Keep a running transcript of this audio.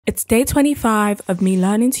It's day 25 of me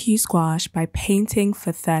learning to use gouache by painting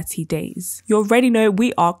for 30 days. You already know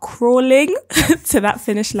we are crawling to that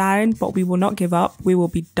finish line, but we will not give up. We will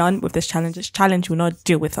be done with this challenge. This challenge will not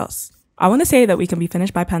deal with us. I want to say that we can be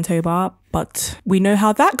finished by Pantober, but we know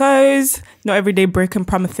how that goes. Not every day broken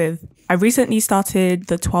promises. I recently started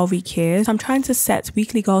the 12-week year, so I'm trying to set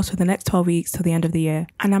weekly goals for the next 12 weeks till the end of the year.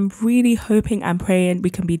 And I'm really hoping and praying we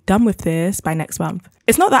can be done with this by next month.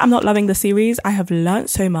 It's not that I'm not loving the series. I have learned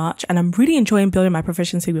so much and I'm really enjoying building my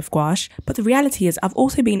proficiency with gouache. But the reality is I've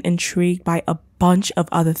also been intrigued by a bunch of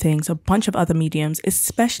other things, a bunch of other mediums,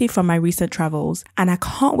 especially from my recent travels. And I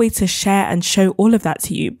can't wait to share and show all of that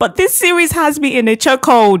to you. But this series has me in a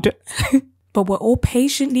chokehold. But we're all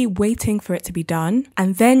patiently waiting for it to be done.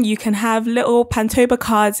 And then you can have little Pantober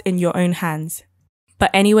cards in your own hands.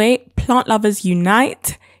 But anyway, plant lovers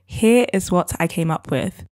unite. Here is what I came up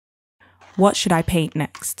with. What should I paint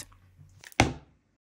next?